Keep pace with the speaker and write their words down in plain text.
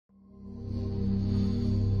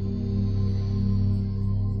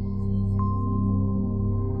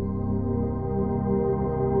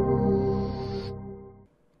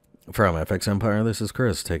From FXEmpire, this is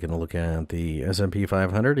Chris taking a look at the S&P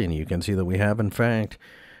 500, and you can see that we have, in fact,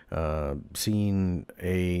 seen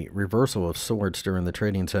a reversal of sorts during the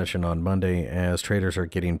trading session on Monday as traders are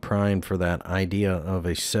getting primed for that idea of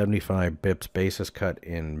a 75 bips basis cut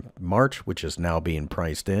in March, which is now being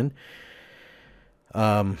priced in.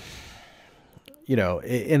 And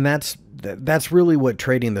that's really what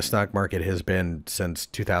trading the stock market has been since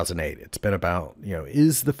 2008. It's been about,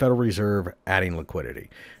 is the Federal Reserve adding liquidity?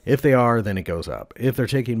 If they are, then it goes up. If they're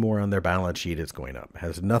taking more on their balance sheet, it's going up. It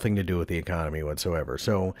has nothing to do with the economy whatsoever.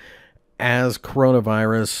 So as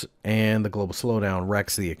coronavirus and the global slowdown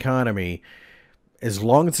wrecks the economy, as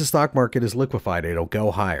long as the stock market is liquefied, it'll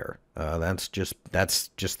go higher. That's just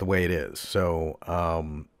the way it is.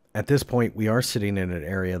 So, at this point, we are sitting in an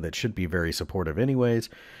area that should be very supportive anyways.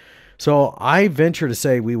 So I venture to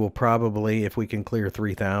say we will probably, if we can clear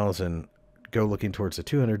 3,000, go looking towards the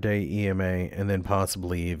 200-day EMA and then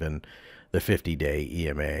possibly even the 50-day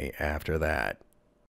EMA after that.